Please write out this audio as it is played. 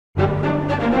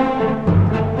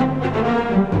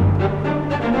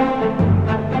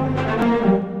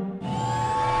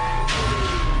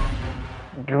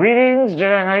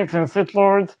Jedi Knights and Sith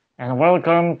Lords, and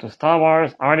welcome to Star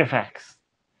Wars Artifacts.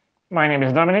 My name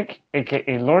is Dominic,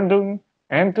 aka Lord Doom,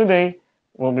 and today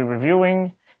we'll be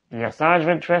reviewing the Asajj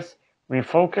Ventress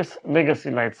Refocused Legacy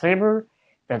Lightsaber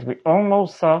that we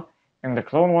almost saw in the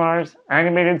Clone Wars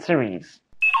animated series.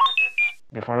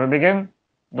 Before we begin,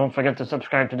 don't forget to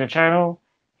subscribe to the channel,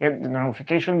 hit the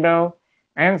notification bell,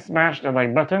 and smash the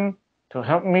like button to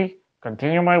help me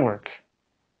continue my work.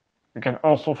 You can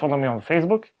also follow me on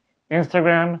Facebook,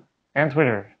 Instagram, and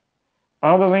Twitter.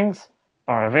 All the links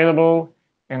are available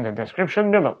in the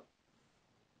description below.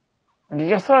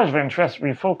 The Asajj Ventress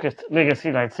Refocused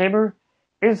Legacy Lightsaber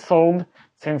is sold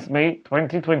since May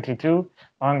 2022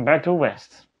 on Batuu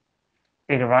West.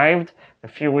 It arrived a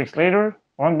few weeks later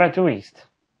on Batuu East.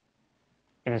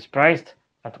 It is priced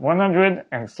at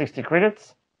 160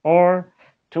 credits or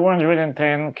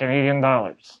 210 Canadian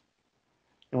dollars.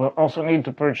 You will also need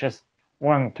to purchase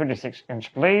one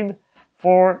 36-inch blade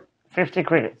for 50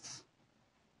 credits.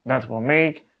 That will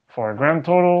make for a grand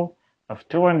total of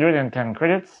 210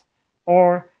 credits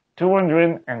or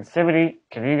 270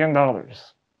 Canadian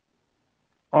dollars.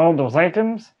 All those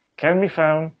items can be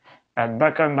found at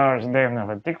Bakandar's Den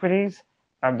of Antiquities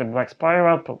at the Black Spire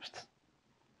Outpost.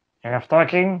 Enough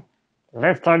talking,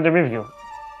 let's start the review.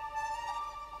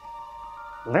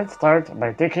 Let's start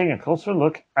by taking a closer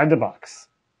look at the box.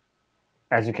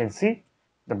 As you can see,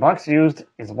 the box used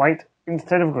is white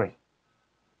instead of gray.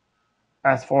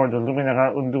 As for the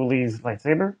Luminara Unduli's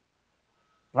lightsaber,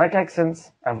 black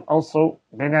accents have also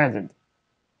been added.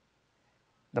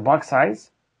 The box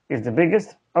size is the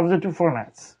biggest of the two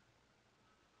formats.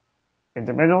 In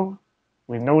the middle,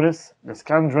 we notice the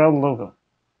Scoundrel logo.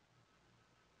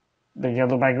 The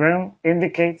yellow background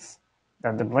indicates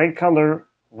that the blade color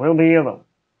will be yellow.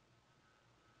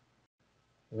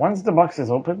 Once the box is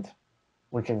opened,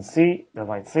 we can see the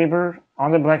lightsaber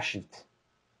on the black sheet.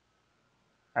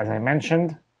 As I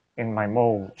mentioned in my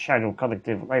Mole Shadow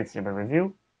Collective lightsaber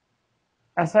review,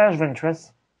 Asajj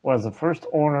Ventress was the first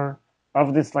owner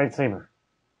of this lightsaber.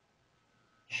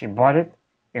 She bought it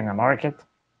in a market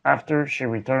after she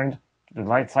returned to the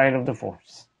light side of the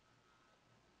Force.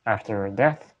 After her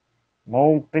death,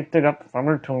 Mole picked it up from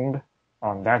her tomb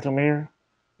on Dathomir,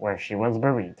 where she was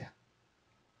buried.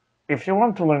 If you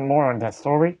want to learn more on that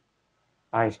story,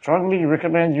 I strongly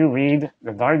recommend you read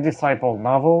the Dark Disciple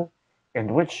novel,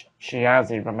 in which she has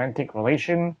a romantic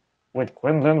relation with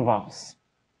Quinlan Vos.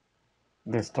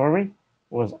 This story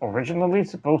was originally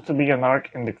supposed to be an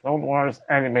arc in the Clone Wars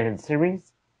animated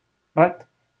series, but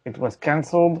it was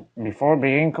cancelled before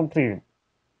being completed.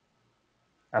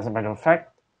 As a matter of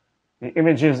fact, the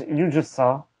images you just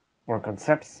saw were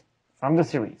concepts from the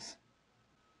series.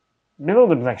 Below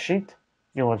the black sheet,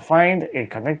 you will find a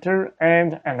connector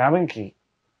and an Allen key.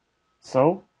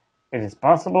 So, it is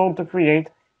possible to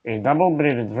create a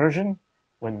double-bladed version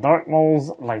with Darth Maul's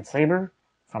lightsaber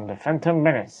from the Phantom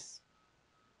Menace.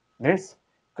 This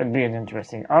could be an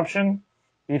interesting option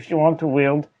if you want to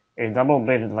wield a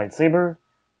double-bladed lightsaber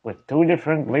with two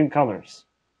different blade colors.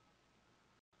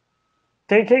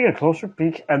 Taking a closer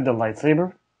peek at the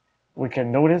lightsaber, we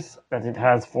can notice that it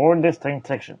has four distinct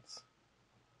sections.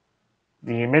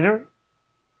 The emitter,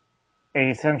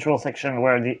 a central section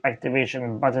where the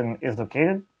activation button is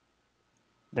located,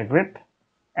 the grip,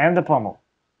 and the pommel.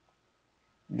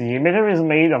 The emitter is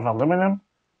made of aluminum,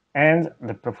 and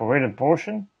the perforated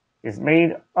portion is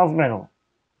made of metal.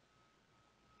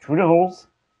 Through the holes,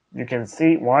 you can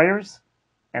see wires,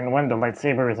 and when the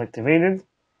lightsaber is activated,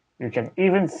 you can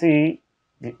even see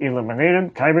the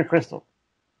illuminated kyber crystal.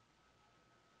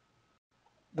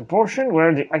 The portion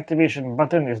where the activation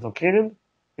button is located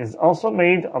is also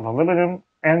made of aluminum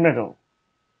and metal.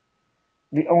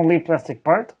 The only plastic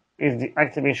part is the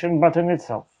activation button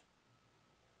itself.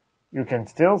 You can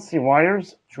still see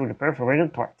wires through the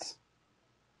perforated parts.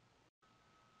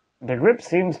 The grip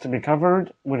seems to be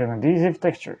covered with an adhesive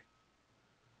texture.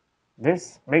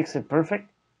 This makes it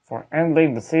perfect for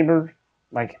handling the saber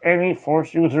like any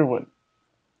Force user would.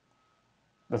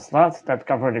 The slots that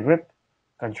cover the grip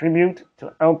contribute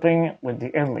to helping with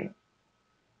the handling.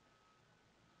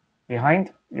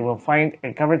 Behind, you will find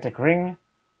a Covertech ring,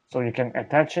 so you can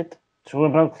attach it to a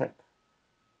belt clip.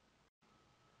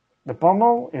 The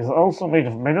pommel is also made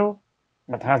of metal,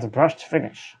 but has a brushed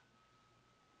finish.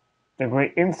 The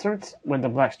gray inserts with the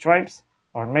black stripes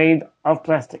are made of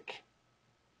plastic.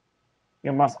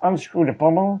 You must unscrew the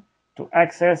pommel to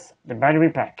access the battery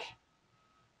pack.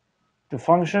 To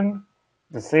function,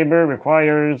 the saber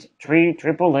requires 3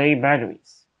 AAA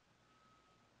batteries.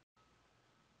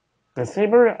 The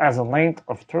saber has a length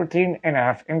of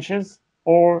 13.5 inches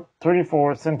or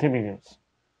 34 centimeters.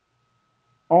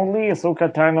 Only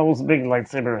Ahsoka Tano's big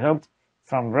lightsaber hilt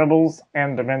from Rebels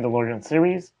and the Mandalorian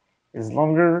series is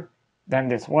longer than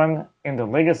this one in the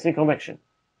Legacy Collection.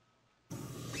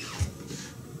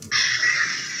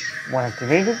 When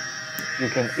activated, you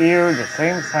can hear the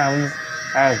same sounds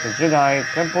as the Jedi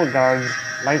Temple Guard's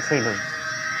lightsabers.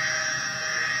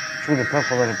 Through the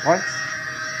perforated parts,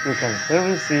 you can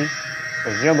clearly see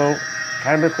the yellow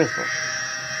kyber crystal.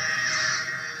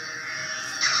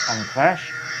 On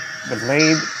flash, the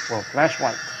blade will flash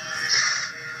white.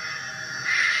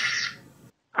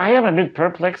 I am a bit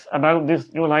perplexed about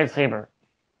this new lightsaber.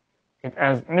 It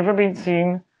has never been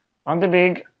seen on the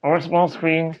big or small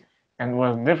screen and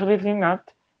was definitely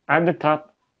not at the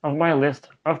top of my list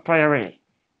of priority.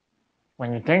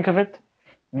 When you think of it,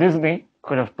 Disney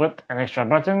could have put an extra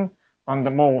button on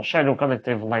the Mole Shadow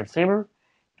Collective lightsaber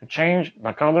to change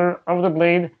the color of the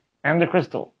blade and the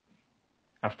crystal.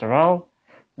 After all,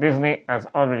 Disney has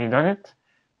already done it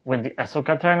with the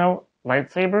Ahsoka Tano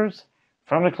lightsabers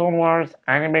from the Clone Wars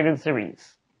animated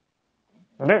series.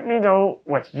 Let me know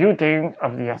what you think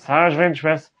of the Asajj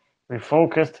Ventress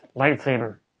Refocused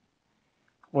lightsaber.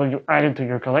 Will you add it to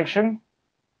your collection?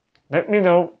 Let me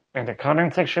know in the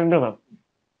comment section below.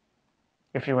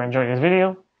 If you enjoyed this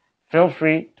video, feel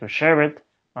free to share it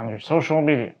on your social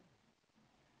media.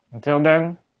 Until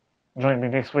then, join me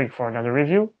next week for another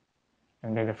review,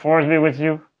 and may the Force be with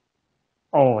you,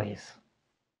 always.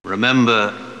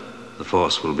 Remember, the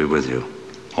Force will be with you,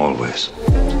 always.